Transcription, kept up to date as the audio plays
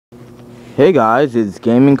Hey guys, it's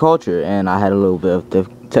Gaming Culture, and I had a little bit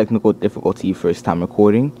of technical difficulty first time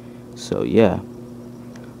recording, so yeah.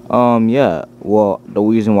 Well, the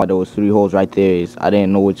reason why there was 3 holes right there is I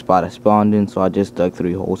didn't know which spot I spawned in, so I just dug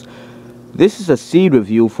 3 holes. This is a seed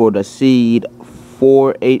review for the seed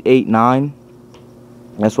 4889.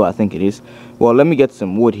 That's what I think it is. Well, let me get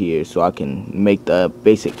some wood here so I can make the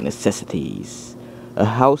basic necessities. A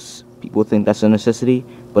house, people think that's a necessity,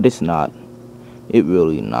 but it's not. It's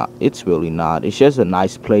really not. It's just a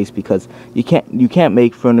nice place because you can't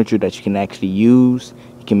make furniture that you can actually use.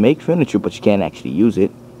 You can make furniture, but you can't actually use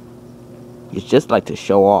it. It's just like to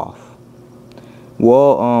show off.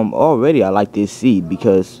 Well, already I like this seed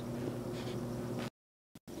because,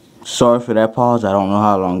 sorry for that pause. I don't know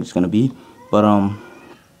how long it's gonna be, but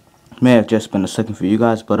may have just been a second for you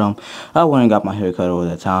guys. But I went and got my hair cut over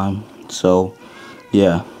that time. So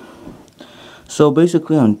yeah. So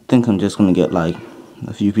basically, I think I'm just gonna get like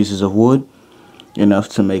a few pieces of wood, enough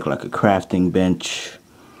to make like a crafting bench,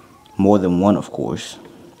 more than one of course,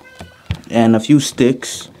 and a few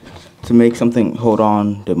sticks to make something. Hold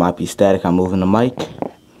on, there might be static. I'm moving the mic.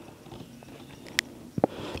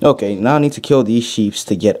 Okay, now I need to kill these sheeps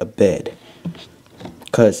to get a bed,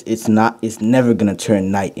 cause it's never gonna turn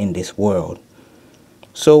night in this world.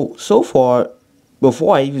 So far,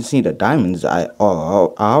 before I even see the diamonds, I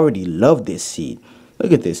already love this seed.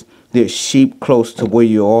 Look at this. There's sheep close to where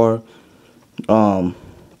you are.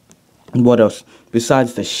 What else?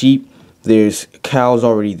 Besides the sheep, there's cows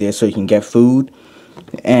already there so you can get food.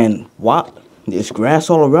 And what? There's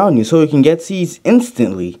grass all around you so you can get seeds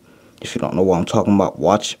instantly. If you don't know what I'm talking about,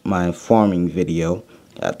 watch my farming video.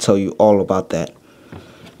 I'll tell you all about that.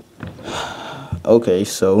 Okay,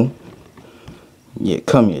 so yeah,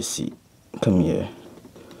 come here, seed. Come here.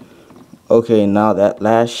 Okay, now that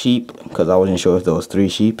last sheep, because I wasn't sure if there was 3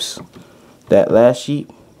 sheeps. That last sheep,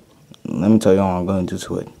 let me tell you what I'm going to do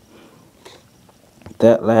to it.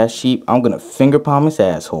 That last sheep, I'm going to finger palm his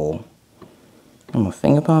asshole. I'm going to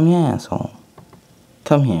finger palm your asshole.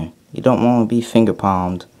 Come here. You don't want to be finger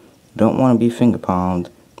palmed. You don't want to be finger palmed.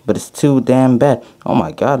 But it's too damn bad. Oh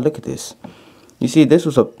my god, look at this. You see, this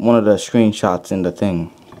was one of the screenshots in the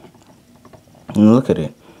thing. And look at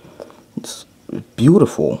it. It's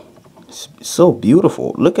beautiful. It's so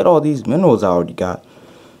beautiful. Look at all these minerals I already got.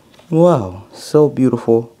 Wow, so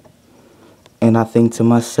beautiful. And I think to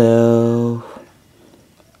myself,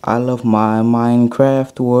 I love my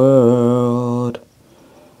Minecraft world.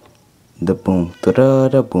 The boom, da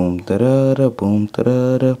da boom, da da boom,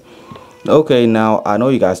 da da. Okay, now I know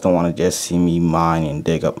you guys don't want to just see me mine and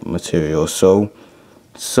dig up material, so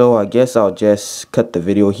I guess I'll just cut the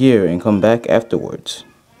video here and come back afterwards.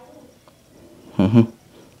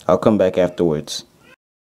 I'll come back afterwards.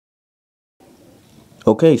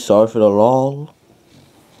 Okay, sorry for the lull,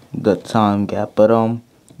 the time gap, but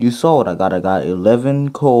you saw what I got. I got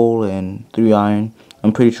 11 coal and 3 iron.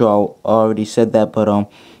 I'm pretty sure I already said that, but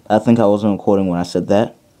I think I wasn't recording when I said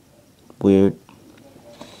that. Weird.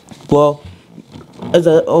 Well, as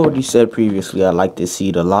I already said previously, I like this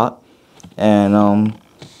seed a lot, and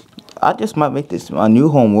I just might make this my new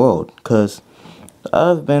home world, cause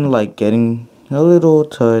I've been like getting a little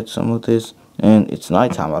tired some of this, and it's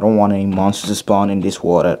nighttime. I don't want any monsters to spawn in this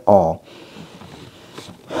world at all.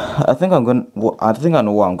 I think I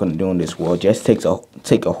know what I'm gonna do in this world. Just take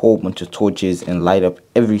a whole bunch of torches and light up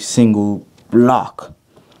every single block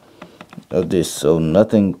of this, so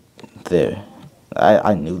nothing there.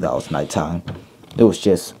 I knew that was nighttime. It was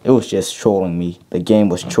just trolling me. The game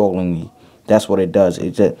was trolling me. That's what it does.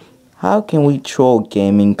 It's just, how can we troll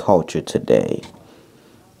gaming culture today?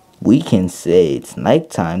 We can say it's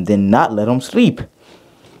nighttime, then not let them sleep.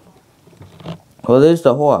 Well, there's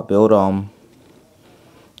the hole I built.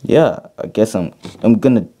 Yeah, I guess I'm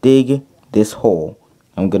gonna dig this hole.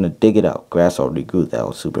 I'm gonna dig it out. Grass already grew. That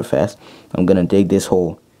was super fast. I'm gonna dig this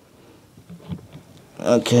hole.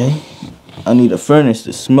 Okay, I need a furnace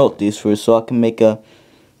to smelt this first so I can make a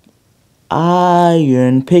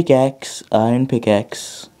iron pickaxe.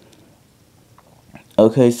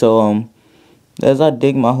 Okay, so as I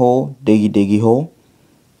dig my hole, diggy hole,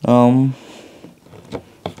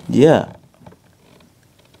 yeah,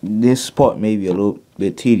 this part may be a little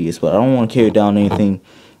bit tedious, but I don't want to carry down anything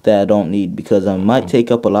that I don't need, because I might take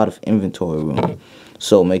up a lot of inventory room.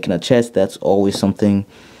 So making a chest, that's always something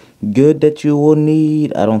good that you will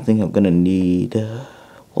need. I don't think I'm gonna need,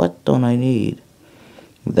 what don't I need?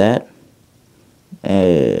 That,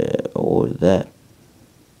 or that.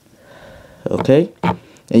 Okay.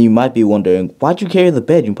 And you might be wondering, why'd you carry the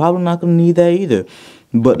bed? You're probably not going to need that either.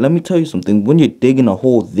 But let me tell you something. When you're digging a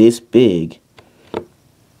hole this big,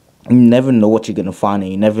 You never know what you're gonna find,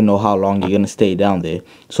 and you never know how long you're gonna stay down there.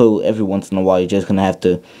 So every once in a while, you're just gonna have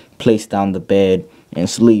to place down the bed and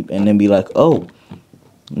sleep, and then be like, oh,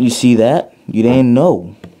 you see that? You didn't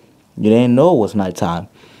know. You didn't know it was nighttime,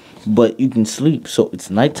 but you can sleep, so it's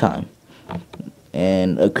nighttime.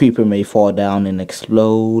 And a creeper may fall down and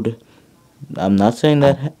explode. I'm not saying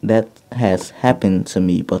that that has happened to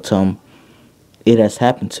me, but it has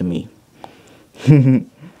happened to me.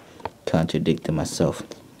 Contradicting myself.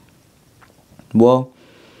 Well,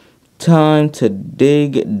 time to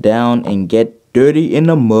dig down and get dirty in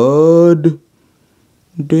the mud.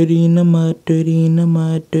 Dirty in the mud, dirty in the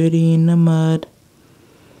mud, dirty in the mud.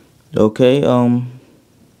 Okay,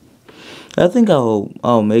 I think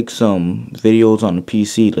I'll make some videos on the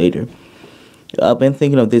PC later. I've been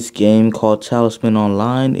thinking of this game called Talisman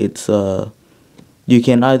Online. It's you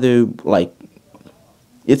can either like,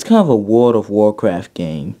 it's kind of a World of Warcraft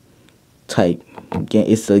game type game.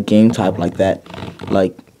 It's a game type like that.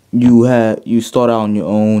 Like you start out on your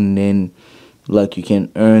own, and then like you can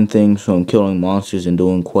earn things from killing monsters and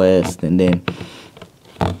doing quests, and then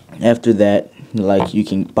after that, like you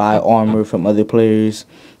can buy armor from other players,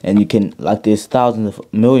 and you can, like, there's thousands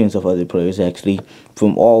of millions of other players actually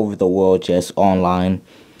from all over the world just online,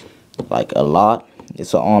 like a lot.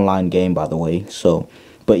 It's an online game, by the way. So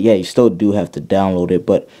but yeah, you still do have to download it.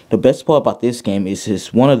 But the best part about this game is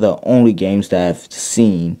it's one of the only games that I've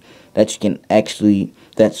seen that you can actually,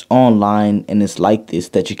 that's online and it's like this,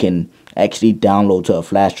 that you can actually download to a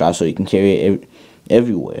flash drive so you can carry it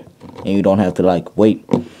everywhere, and you don't have to like wait.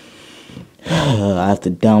 I have to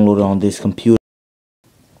download it on this computer.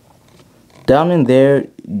 Down in there,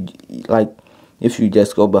 like if you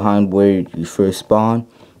just go behind where you first spawn,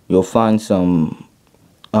 you'll find some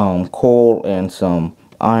coal and some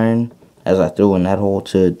iron, as I threw in that hole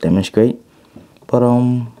to demonstrate. But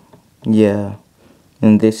yeah,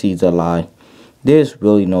 and this seed's a lie. There's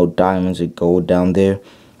really no diamonds or gold down there.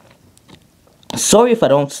 Sorry if I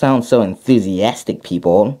don't sound so enthusiastic,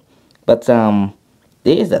 people, but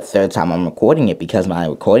this is the third time I'm recording it because my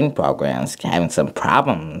recording program's having some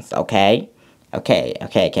problems. Okay,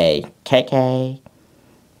 KK,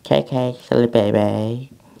 silly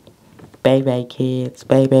baby. Baby kids,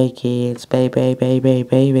 baby kids,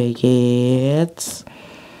 baby kids.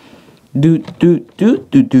 Do.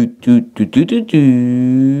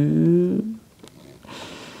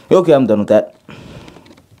 Okay, I'm done with that.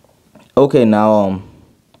 Okay, now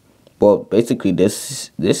well, basically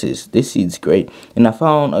this seed's great, and I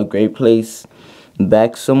found a great place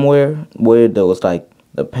back somewhere where there was like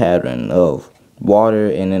the pattern of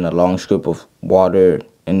water and then a long strip of water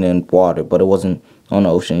and then water, but it wasn't on the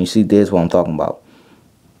ocean. You see, this is what I'm talking about.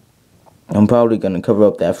 I'm probably gonna cover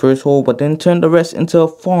up that first hole, but then turn the rest into a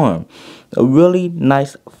farm, a really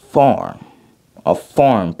nice farm, a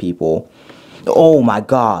farm, people. Oh my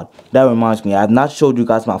god, that reminds me, I have not showed you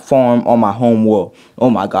guys my farm on my home world. Oh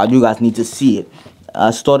my god, you guys need to see it.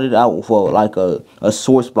 I started out with like a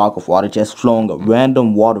source block of water just flowing, a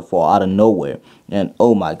random waterfall out of nowhere, and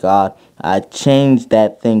oh my god, I changed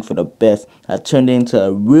that thing for the best. I turned it into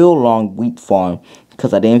a real long wheat farm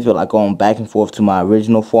because I didn't feel like going back and forth to my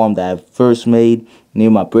original farm that I first made near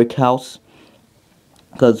my brick house.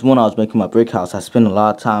 Because when I was making my brick house, I spent a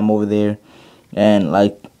lot of time over there, and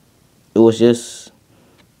like it was just,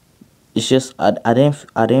 it's just I didn't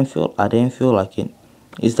feel like it.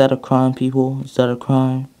 Is that a crime, people? Is that a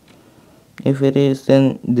crime? If it is,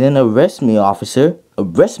 then arrest me, officer.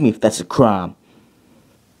 Arrest me if that's a crime.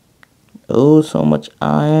 Oh, so much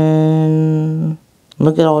iron.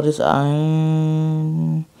 Look at all this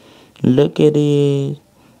iron. Look at it.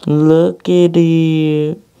 Look at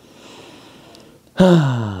it.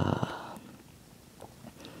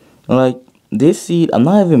 Like this seed, I'm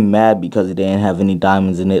not even mad because it didn't have any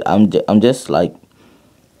diamonds in it. I'm just like,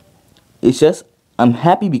 it's just, I'm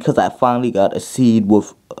happy because I finally got a seed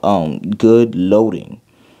with good loading,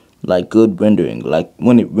 like good rendering. Like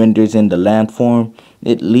when it renders in the landform,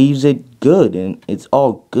 it leaves it good and it's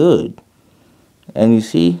all good. And you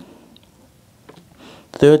see,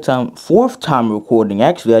 fourth time recording.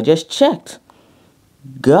 Actually, I just checked.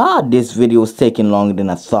 God, this video is taking longer than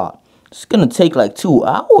I thought. It's gonna take like 2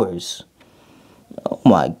 hours. Oh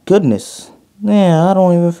my goodness. Yeah, I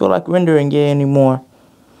don't even feel like rendering it anymore.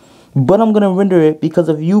 But I'm gonna render it because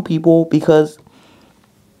of you people, because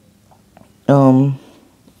I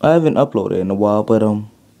haven't uploaded in a while, but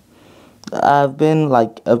I've been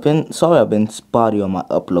spotty on my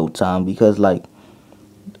upload time because like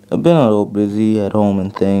I've been a little busy at home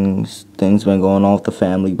and things been going on with the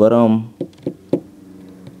family, but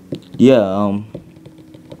yeah,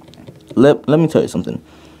 let me tell you something.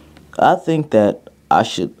 I think that I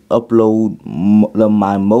should upload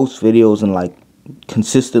my most videos and like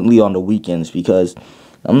consistently on the weekends, because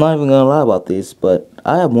I'm not even gonna lie about this, but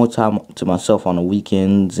I have more time to myself on the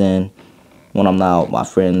weekends and when I'm not with my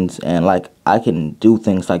friends, and like I can do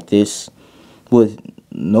things like this with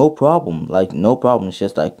no problem. Like no problem. It's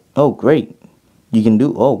just like, oh great, you can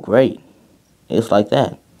do, oh great. It's like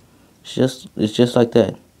that. It's just like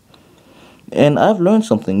that. And I've learned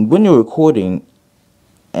something when you're recording,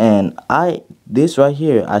 and this right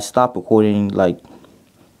here, I stopped recording like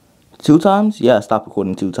 2 times. Yeah, I stopped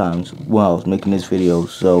recording 2 times while I was making this video,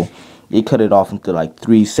 so it cut it off into like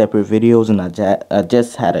 3 separate videos, and I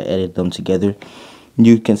just had to edit them together.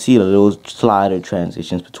 You can see the little slider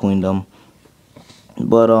transitions between them.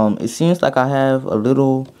 But it seems like I have a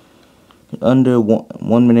little under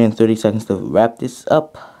 1 minute and 30 seconds to wrap this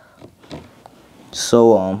up.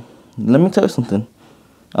 So let me tell you something.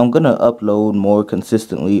 I'm gonna upload more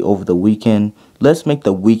consistently over the weekend. Let's make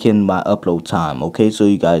the weekend my upload time, okay? So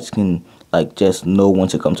you guys can like just know when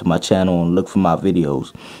to come to my channel and look for my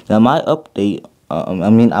videos. Now I might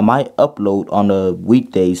upload on the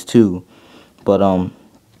weekdays too, but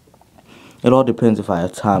it all depends if I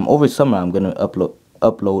have time. Over summer I'm gonna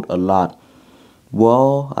upload a lot.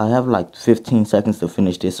 Well, I have like 15 seconds to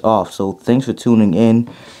finish this off, so thanks for tuning in.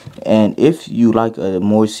 And if you like a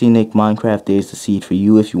more scenic Minecraft, there's the seed for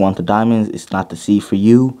you. If you want the diamonds, it's not the seed for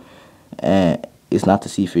you. And it's not the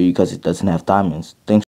seed for you because it doesn't have diamonds. Thanks.